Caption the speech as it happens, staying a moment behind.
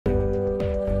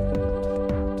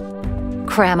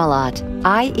CRAM-A-LOT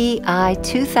IEI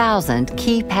 2000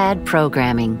 Keypad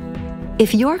Programming.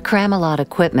 If your CRAM-A-LOT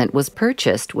equipment was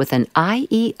purchased with an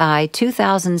IEI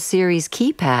 2000 series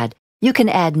keypad, you can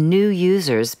add new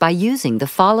users by using the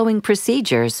following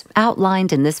procedures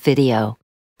outlined in this video.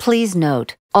 Please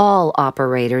note, all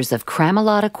operators of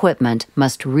CRAM-A-LOT equipment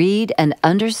must read and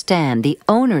understand the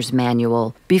owner's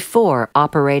manual before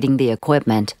operating the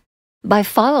equipment. By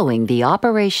following the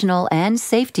operational and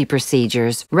safety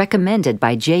procedures recommended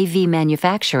by JV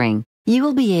Manufacturing, you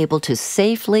will be able to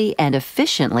safely and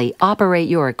efficiently operate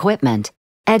your equipment.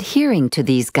 Adhering to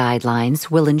these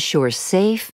guidelines will ensure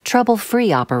safe,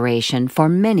 trouble-free operation for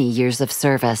many years of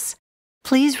service.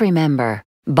 Please remember,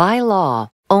 by law,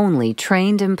 only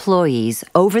trained employees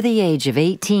over the age of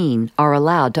 18 are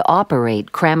allowed to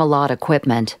operate CRAM-A-LOT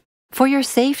equipment. For your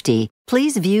safety,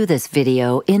 please view this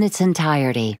video in its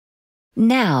entirety.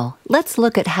 Now, let's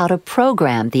look at how to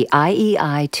program the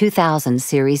IEI 2000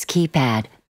 series keypad.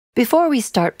 Before we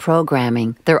start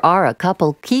programming, there are a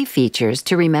couple key features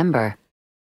to remember.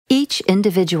 Each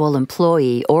individual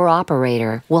employee or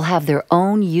operator will have their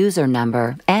own user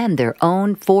number and their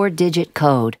own 4-digit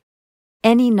code.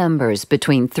 Any numbers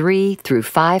between 3 through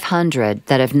 500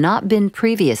 that have not been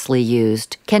previously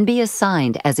used can be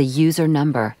assigned as a user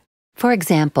number. For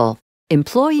example,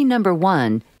 employee number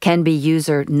 1 can be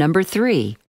user number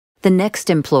 3. The next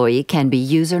employee can be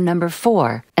user number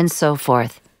 4, and so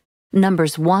forth.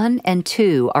 Numbers 1 and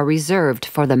 2 are reserved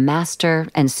for the master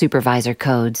and supervisor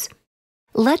codes.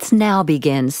 Let's now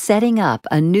begin setting up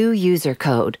a new user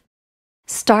code.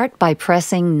 Start by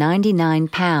pressing 99#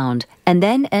 and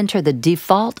then enter the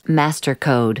default master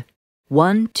code,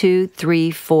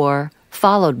 1234,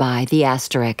 followed by the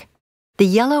asterisk. The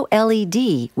yellow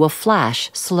LED will flash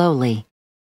slowly.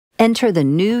 Enter the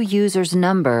new user's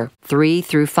number 3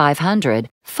 through 500,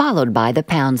 followed by the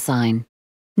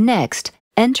 #. Next,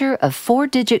 enter a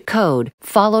 4-digit code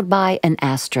followed by an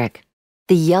asterisk.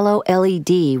 The yellow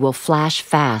LED will flash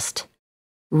fast.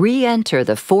 Re-enter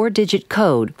the 4-digit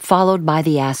code followed by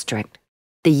the asterisk.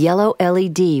 The yellow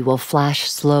LED will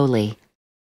flash slowly.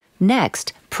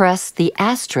 Next, press the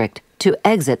asterisk to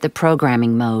exit the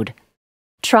programming mode.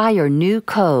 Try your new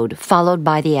code followed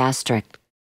by the asterisk.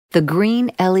 The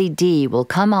green LED will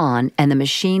come on and the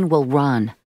machine will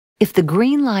run. If the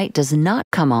green light does not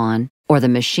come on or the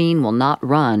machine will not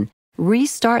run,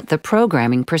 restart the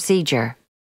programming procedure.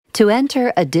 To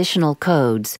enter additional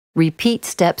codes, repeat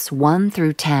steps 1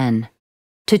 through 10.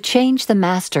 To change the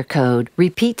master code,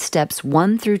 repeat steps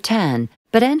 1 through 10,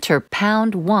 but enter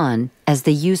 #1 as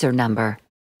the user number.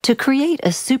 To create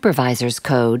a supervisor's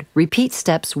code, repeat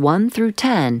steps 1 through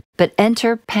 10, but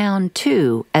enter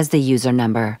 #2 as the user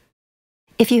number.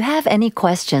 If you have any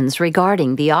questions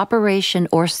regarding the operation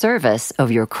or service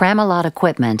of your CRAM-A-LOT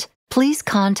equipment, please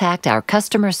contact our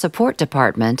customer support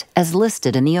department as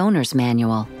listed in the owner's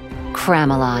manual.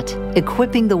 CRAM-A-LOT,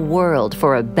 equipping the world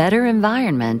for a better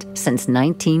environment since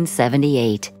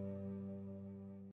 1978.